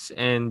draft picks,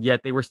 and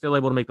yet they were still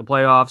able to make the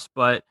playoffs.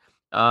 But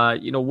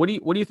what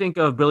do you think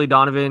of Billy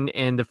Donovan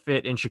and the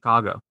fit in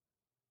Chicago?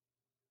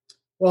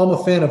 Well, I'm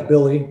a fan of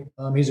Billy.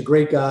 He's a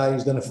great guy.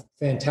 He's done a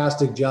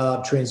fantastic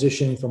job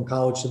transitioning from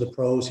college to the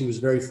pros. He was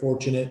very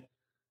fortunate,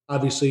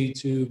 obviously,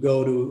 to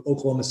go to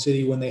Oklahoma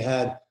City when they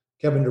had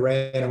Kevin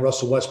Durant and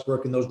Russell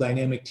Westbrook and those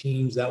dynamic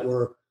teams that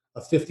were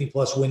a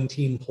 50-plus win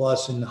team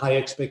plus and high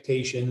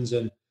expectations.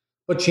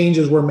 But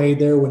changes were made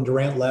there when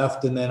Durant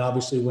left, and then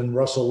obviously when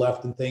Russell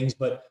left and things.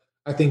 But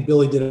I think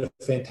Billy did a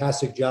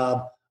fantastic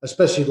job,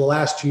 especially the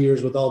last 2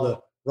 years with all the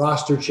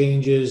roster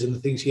changes and the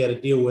things he had to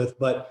deal with.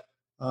 But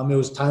it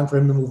was time for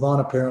him to move on,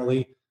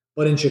 apparently.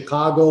 But in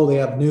Chicago, they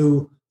have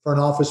new front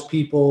office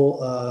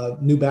people,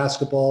 new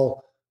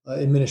basketball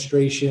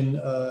administration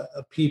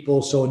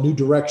people, so a new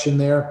direction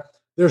there.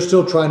 They're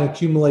still trying to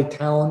accumulate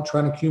talent,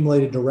 trying to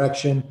accumulate a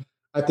direction.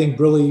 I think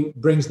Billy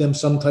brings them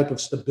some type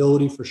of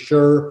stability for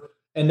sure.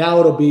 And now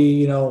it'll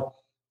be,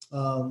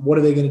 what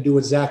are they going to do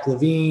with Zach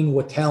LaVine?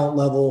 What talent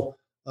level,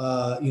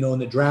 in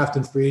the draft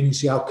and free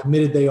agency, how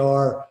committed they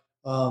are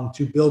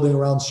to building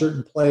around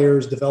certain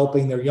players,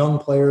 developing their young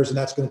players, and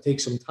that's going to take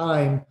some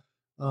time.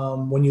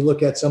 When you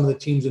look at some of the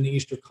teams in the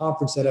Eastern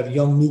Conference that have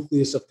young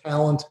nucleus of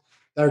talent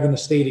that are going to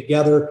stay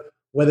together,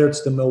 whether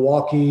it's the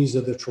Milwaukees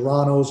or the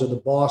Torontos or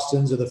the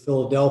Bostons or the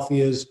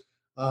Philadelphias,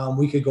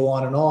 we could go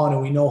on,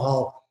 and we know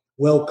how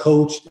well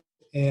coached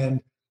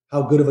and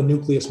how good of a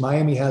nucleus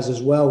Miami has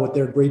as well with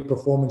their great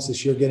performance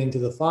this year getting to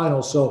the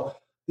finals. So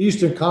the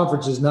Eastern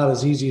Conference is not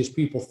as easy as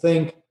people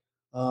think.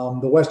 The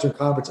Western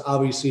Conference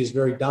obviously is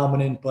very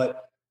dominant,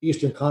 but the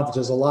Eastern Conference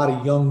has a lot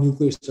of young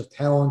nucleus of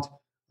talent,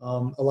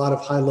 a lot of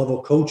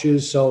high-level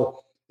coaches.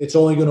 So it's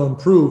only going to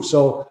improve.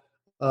 So,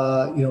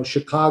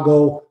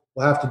 Chicago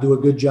will have to do a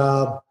good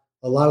job.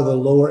 A lot of the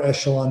lower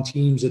echelon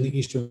teams in the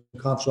Eastern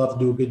Conference will have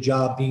to do a good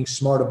job being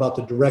smart about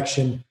the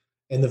direction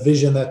and the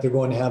vision that they're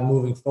going to have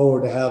moving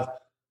forward to have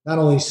not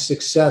only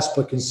success,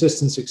 but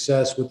consistent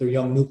success with their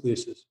young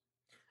nucleuses.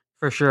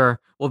 For sure.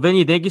 Well,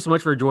 Vinny, thank you so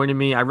much for joining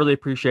me. I really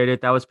appreciate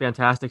it. That was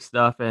fantastic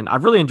stuff. And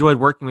I've really enjoyed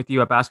working with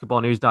you at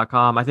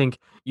basketballnews.com. I think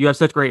you have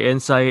such great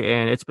insight,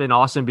 and it's been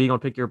awesome being able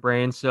to pick your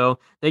brain. So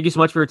thank you so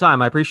much for your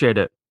time. I appreciate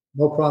it.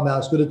 No problem,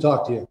 Alex. Good to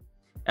talk to you.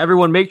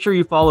 Everyone, make sure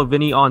you follow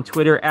Vinny on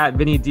Twitter at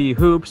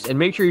VinnyDHoops, and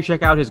make sure you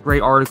check out his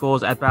great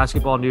articles at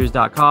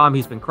basketballnews.com.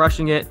 He's been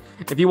crushing it.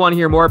 If you want to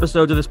hear more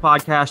episodes of this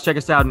podcast, check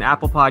us out on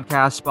Apple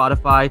Podcasts,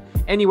 Spotify,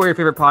 anywhere your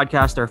favorite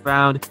podcasts are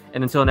found.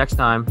 And until next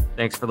time,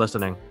 thanks for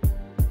listening.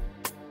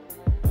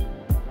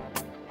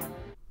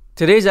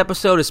 Today's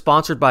episode is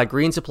sponsored by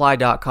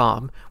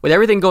greensupply.com. With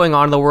everything going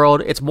on in the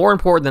world, it's more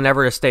important than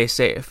ever to stay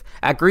safe.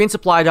 At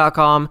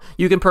greensupply.com,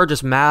 you can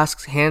purchase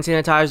masks, hand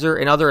sanitizer,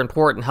 and other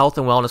important health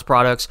and wellness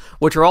products,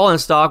 which are all in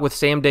stock with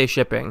same-day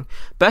shipping.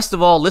 Best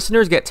of all,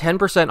 listeners get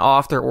 10%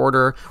 off their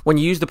order when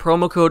you use the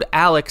promo code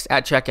ALEX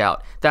at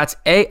checkout. That's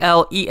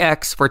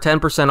ALEX for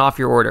 10% off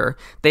your order.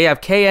 They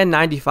have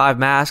KN95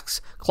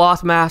 masks,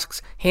 cloth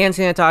masks, hand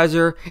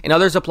sanitizer, and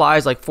other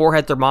supplies like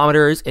forehead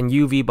thermometers and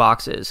UV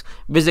boxes.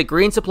 Visit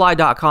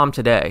greensupply.com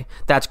today.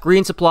 That's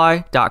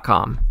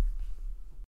greensupply.com.